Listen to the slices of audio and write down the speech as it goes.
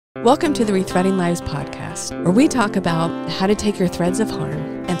Welcome to the Rethreading Lives podcast, where we talk about how to take your threads of harm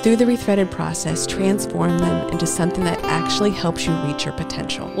and through the rethreaded process, transform them into something that actually helps you reach your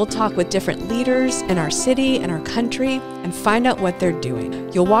potential. We'll talk with different leaders in our city and our country and find out what they're doing.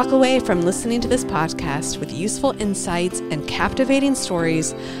 You'll walk away from listening to this podcast with useful insights and captivating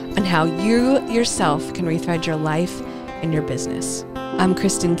stories on how you yourself can rethread your life and your business. I'm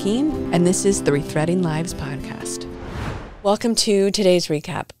Kristin Keene, and this is the Rethreading Lives podcast. Welcome to today's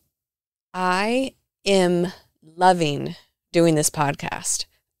recap. I am loving doing this podcast.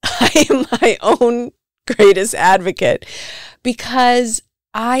 I am my own greatest advocate because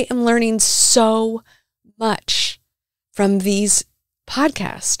I am learning so much from these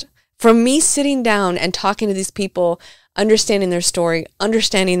podcasts, from me sitting down and talking to these people, understanding their story,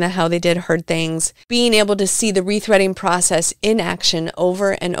 understanding that how they did hard things, being able to see the rethreading process in action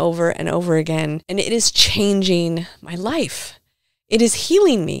over and over and over again. And it is changing my life. It is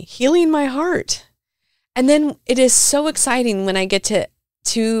healing me, healing my heart. And then it is so exciting when I get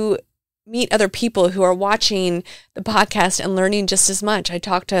to meet other people who are watching the podcast and learning just as much. I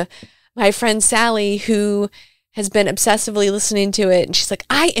talked to my friend Sally, who has been obsessively listening to it. And she's like,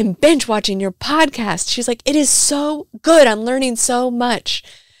 I am binge watching your podcast. She's like, it is so good. I'm learning so much.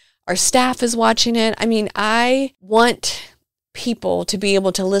 Our staff is watching it. I mean, I want people to be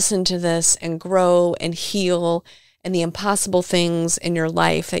able to listen to this and grow and heal, and the impossible things in your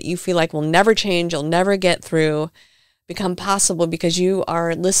life that you feel like will never change, you'll never get through, become possible because you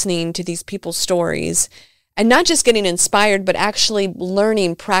are listening to these people's stories and not just getting inspired, but actually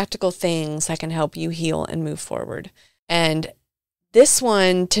learning practical things that can help you heal and move forward. And this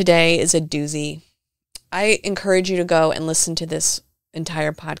one today is a doozy. I encourage you to go and listen to this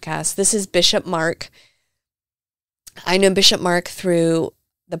entire podcast. This is Bishop Mark. I know Bishop Mark through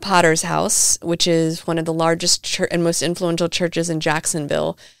the Potter's House, which is one of the largest and most influential churches in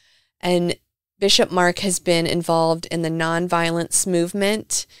Jacksonville. And Bishop Mark has been involved in the nonviolence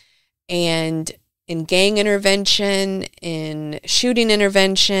movement and in gang intervention, in shooting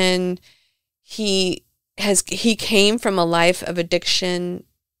intervention. He came from a life of addiction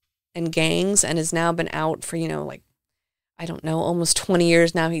and gangs and has now been out for, almost 20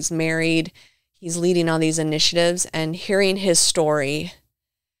 years now. He's married. He's leading all these initiatives, and hearing his story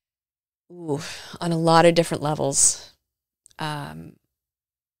on a lot of different levels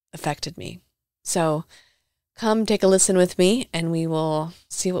affected me. So come take a listen with me and we will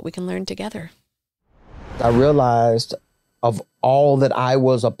see what we can learn together. I realized of all that I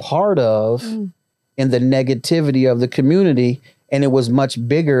was a part of in the negativity of the community, and it was much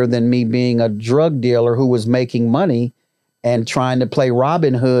bigger than me being a drug dealer who was making money and trying to play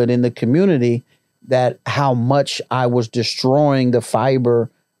Robin Hood in the community, that how much I was destroying the fiber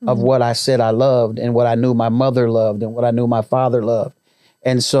of what I said I loved and what I knew my mother loved and what I knew my father loved.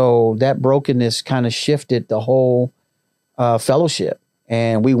 And so that brokenness kind of shifted the whole fellowship.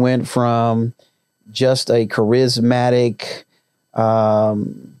 And we went from just a charismatic,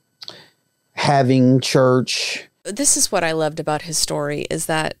 having church. This is what I loved about his story, is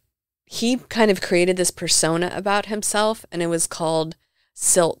that he kind of created this persona about himself, and it was called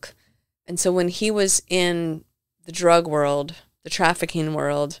Silk. And so when he was in the drug world, the trafficking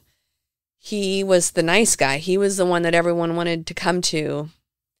world, he was the nice guy. He was the one that everyone wanted to come to.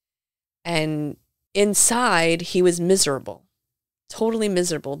 And inside, he was miserable, totally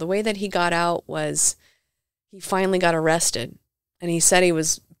miserable. The way that he got out was he finally got arrested, and he said he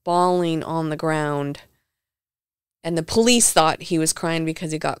was bawling on the ground. And the police thought he was crying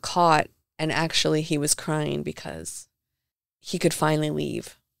because he got caught, and actually he was crying because he could finally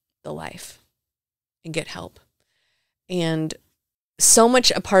leave the life and get help. And so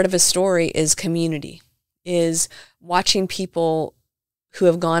much a part of his story is community, is watching people who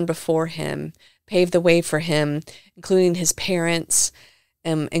have gone before him pave the way for him, including his parents,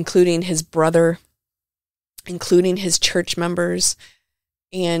 including his brother, including his church members.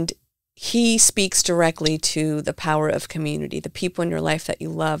 And he speaks directly to the power of community, the people in your life that you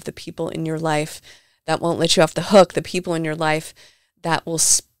love, the people in your life that won't let you off the hook, the people in your life that will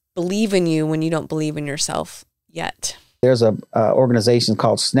believe in you when you don't believe in yourself yet. There's a organization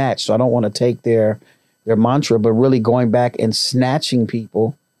called Snatch, so I don't want to take their mantra, but really going back and snatching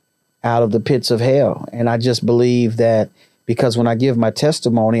people out of the pits of hell. And I just believe that, because when I give my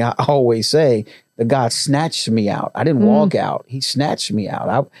testimony, I always say that God snatched me out. I didn't walk out. He snatched me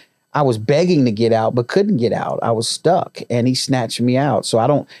out. I was begging to get out, but couldn't get out. I was stuck, and he snatched me out. So I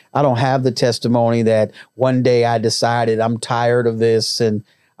don't have the testimony that one day I decided I'm tired of this and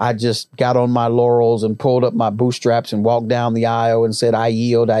I just got on my laurels and pulled up my bootstraps and walked down the aisle and said, I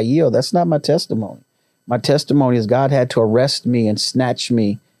yield, I yield. That's not my testimony. My testimony is God had to arrest me and snatch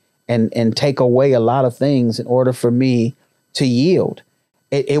me and take away a lot of things in order for me to yield.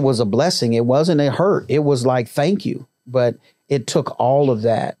 It was a blessing. It wasn't a hurt. It was like, thank you. But it took all of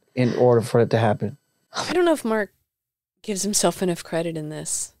that in order for it to happen. I don't know if Mark gives himself enough credit in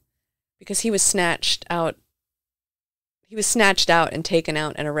this, because he was snatched out. He was snatched out and taken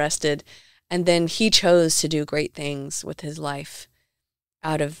out and arrested. And then he chose to do great things with his life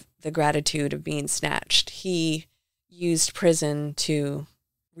out of the gratitude of being snatched. He used prison to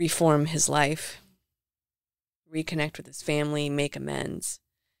reform his life, reconnect with his family, make amends.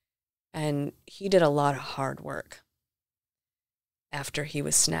 And he did a lot of hard work after he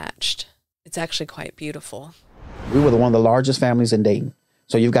was snatched. It's actually quite beautiful. We were one of the largest families in Dayton.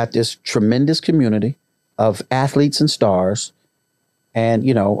 So you've got this tremendous community of athletes and stars. And,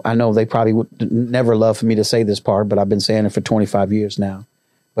 you know, I know they probably would never love for me to say this part, but I've been saying it for 25 years now.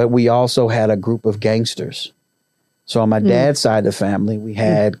 But we also had a group of gangsters. So on my dad's side of the family, we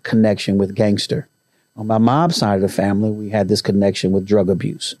had connection with gangster. On my mom's side of the family, we had this connection with drug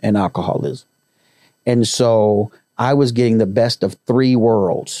abuse and alcoholism. And so I was getting the best of three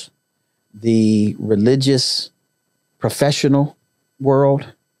worlds: the religious, professional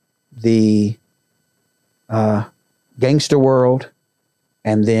world, the gangster world,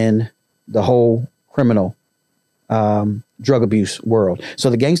 and then the whole criminal drug abuse world. So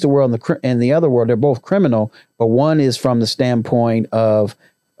the gangster world and the other world, they're both criminal, but one is from the standpoint of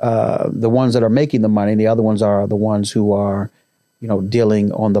the ones that are making the money, and the other ones are the ones who are, you know,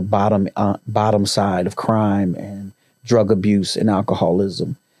 dealing on the bottom side of crime and drug abuse and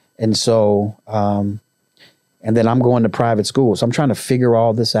alcoholism. And so, and then I'm going to private school. So I'm trying to figure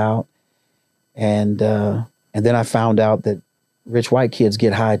all this out. And then I found out that rich white kids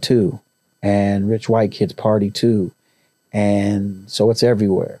get high too, and rich white kids party too. And so it's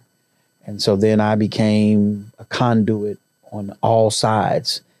everywhere. And so then I became a conduit on all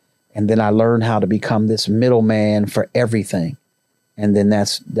sides. And then I learned how to become this middleman for everything. And then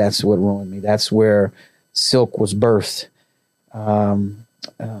that's what ruined me. That's where Silk was birthed.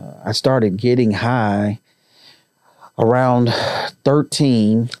 I started getting high around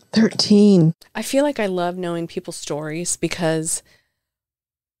 13. 13. I feel like I love knowing people's stories because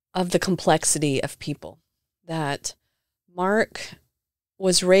of the complexity of people. That Mark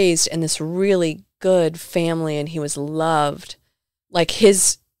was raised in this really good family, and he was loved, like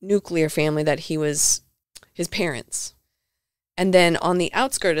his nuclear family, that he was his parents. And then on the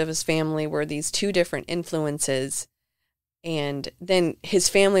outskirts of his family were these two different influences. And then his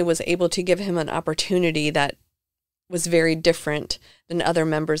family was able to give him an opportunity that was very different than other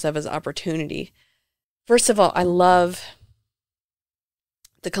members of his opportunity. First of all, I love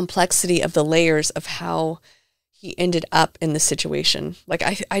the complexity of the layers of how he ended up in this situation. Like,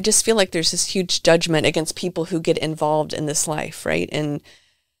 I just feel like there's this huge judgment against people who get involved in this life, right? And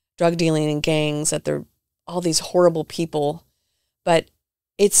drug dealing and gangs, that they're all these horrible people. But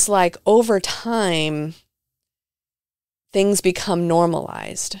it's like over time, things become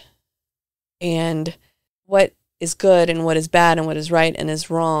normalized. And what is good and what is bad and what is right and is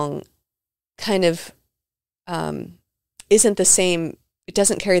wrong kind of isn't the same. It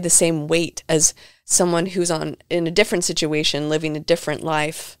doesn't carry the same weight as someone who's in a different situation, living a different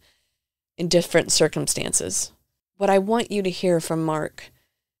life in different circumstances. What I want you to hear from Mark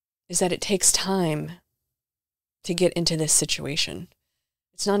is that it takes time to get into this situation.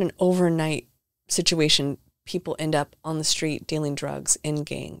 It's not an overnight situation. People end up on the street dealing drugs in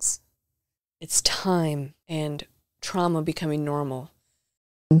gangs. It's time and trauma becoming normal.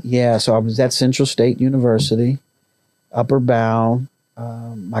 Yeah, so I was at Central State University, Upper Bound.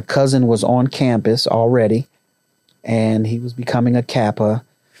 My cousin was on campus already, and he was becoming a Kappa,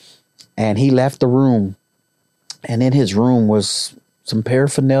 and he left the room. And in his room was some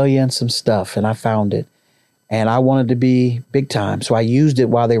paraphernalia and some stuff, and I found it. And I wanted to be big time, so I used it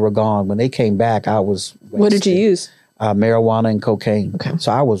while they were gone. When they came back, I was wasted. What did you use? Marijuana and cocaine. Okay.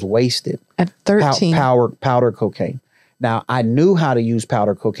 So I was wasted. At 13? Powder cocaine. Now, I knew how to use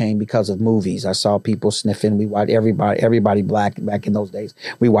powder cocaine because of movies. I saw people sniffing. We watched everybody black back in those days.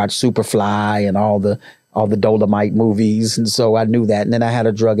 We watched Superfly and all the Dolomite movies. And so I knew that. And then I had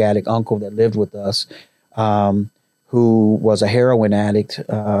a drug addict uncle that lived with us, who was a heroin addict,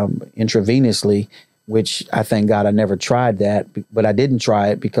 intravenously, which I thank God I never tried that, but I didn't try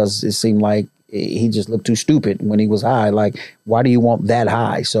it because it seemed like he just looked too stupid when he was high. Like, why do you want that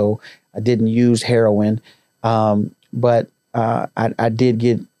high? So I didn't use heroin. But I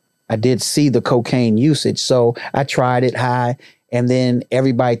did see the cocaine usage. So I tried it high, and then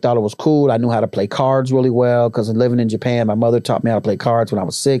everybody thought it was cool. I knew how to play cards really well because living in Japan, my mother taught me how to play cards when I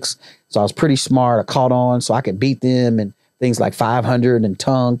was 6. So I was pretty smart. I caught on so I could beat them, and things like 500 and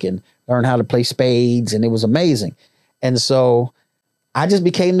tunk and learned how to play spades. And it was amazing. And so I just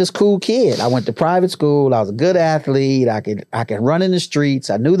became this cool kid. I went to private school. I was a good athlete. I could run in the streets.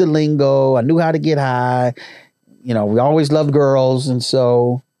 I knew the lingo. I knew how to get high. We always loved girls. And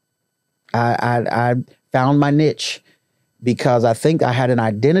so I found my niche because I think I had an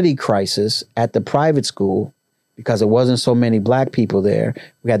identity crisis at the private school because there wasn't so many black people there.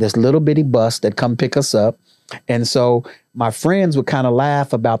 We had this little bitty bus that come pick us up. And so my friends would kind of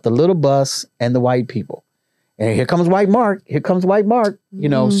laugh about the little bus and the white people. And here comes white Mark. Here comes white Mark.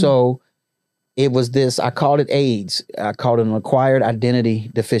 So it was this, I called it AIDS. I called it an acquired identity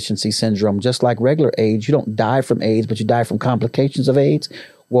deficiency syndrome. Just like regular AIDS, you don't die from AIDS, but you die from complications of AIDS.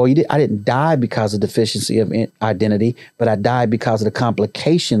 Well, I didn't die because of deficiency of identity, but I died because of the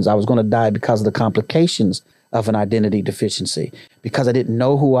complications. I was going to die because of the complications of an identity deficiency, because I didn't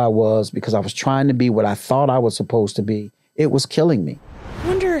know who I was, because I was trying to be what I thought I was supposed to be. It was killing me. I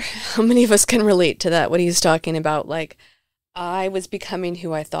wonder how many of us can relate to that, what he's talking about. Like, I was becoming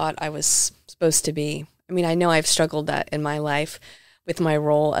who I thought I was supposed to be. I mean, I know I've struggled that in my life with my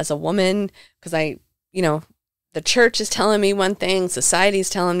role as a woman, because the church is telling me one thing, society's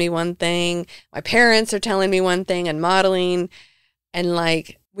telling me one thing, my parents are telling me one thing and modeling. And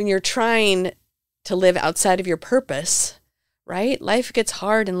like, when you're trying to live outside of your purpose, right? Life gets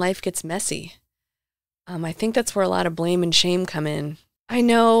hard and life gets messy. I think that's where a lot of blame and shame come in. I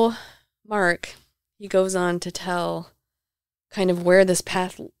know Mark, he goes on to tell kind of where this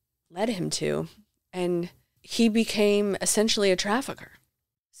path led him to, and he became essentially a trafficker.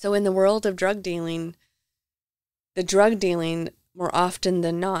 So in the world of drug dealing, the drug dealing more often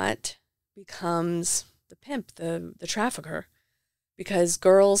than not becomes the pimp, the trafficker, because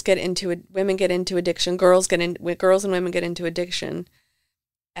women get into addiction, girls and women get into addiction.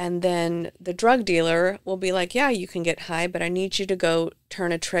 And then the drug dealer will be like, yeah, you can get high, but I need you to go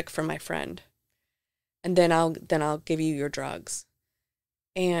turn a trick for my friend. And then I'll give you your drugs.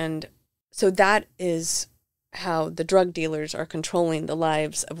 And so that is how the drug dealers are controlling the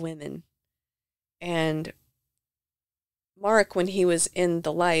lives of women. And Mark, when he was in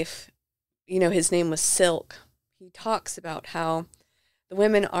the life, his name was Silk. He talks about how the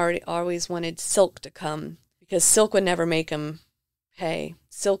women always wanted Silk to come because Silk would never make him pay.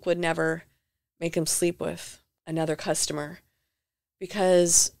 Silk would never make him sleep with another customer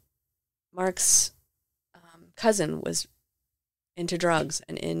because Mark's cousin was into drugs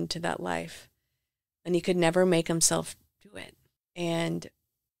and into that life, and he could never make himself do it. And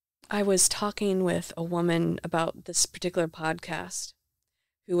I was talking with a woman about this particular podcast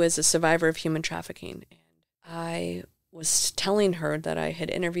who was a survivor of human trafficking, and I was telling her that I had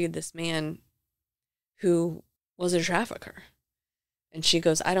interviewed this man who was a trafficker. And she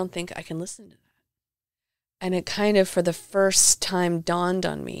goes, I don't think I can listen to that. And it kind of, for the first time, dawned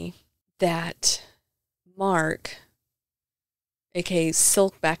on me that Mark, aka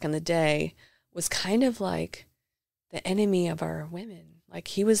Silk back in the day, was kind of like the enemy of our women. Like,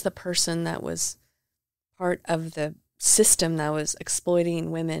 he was the person that was part of the system that was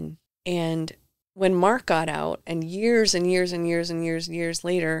exploiting women. And when Mark got out, and years and years and years and years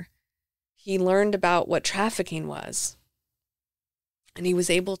later, he learned about what trafficking was. And he was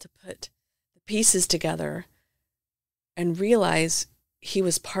able to put the pieces together and realize he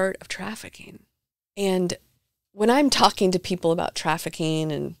was part of trafficking. And when I'm talking to people about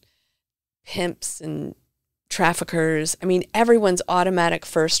trafficking and pimps and traffickers, I mean, everyone's automatic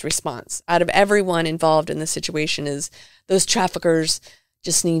first response out of everyone involved in the situation is those traffickers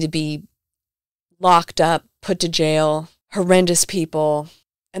just need to be locked up, put to jail, horrendous people.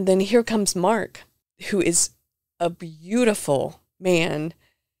 And then here comes Mark, who is a beautiful man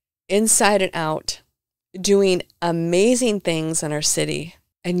inside and out, doing amazing things in our city.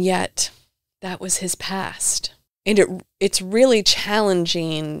 And yet that was his past. And it's really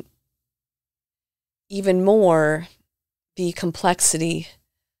challenging even more the complexity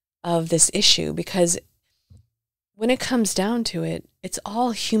of this issue, because when it comes down to it, it's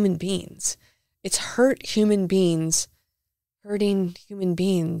all human beings. It's hurt human beings hurting human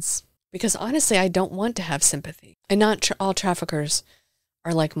beings. Because honestly, I don't want to have sympathy. And not all traffickers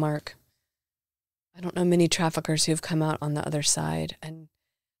are like Mark. I don't know many traffickers who've come out on the other side. And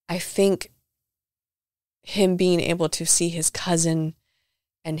I think him being able to see his cousin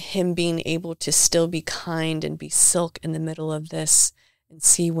and him being able to still be kind and be Silk in the middle of this and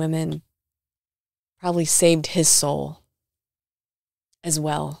see women probably saved his soul as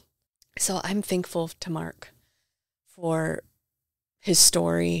well. So I'm thankful to Mark for his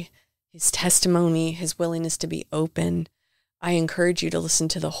story, his testimony, his willingness to be open. I encourage you to listen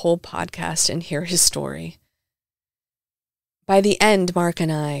to the whole podcast and hear his story. By the end, Mark and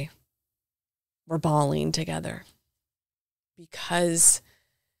I were bawling together, because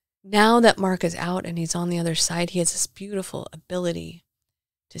now that Mark is out and he's on the other side, he has this beautiful ability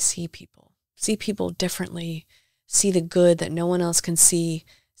to see people differently, see the good that no one else can see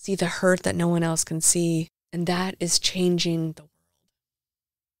the hurt that no one else can see, and that is changing the world.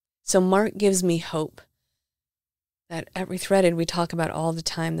 So Mark gives me hope that at Rethreaded we talk about all the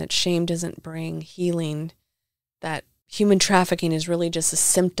time that shame doesn't bring healing, that human trafficking is really just a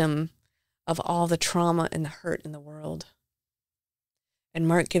symptom of all the trauma and the hurt in the world. And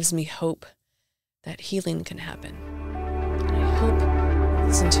Mark gives me hope that healing can happen. And I hope you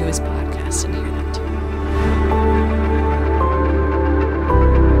listen to his podcast and hear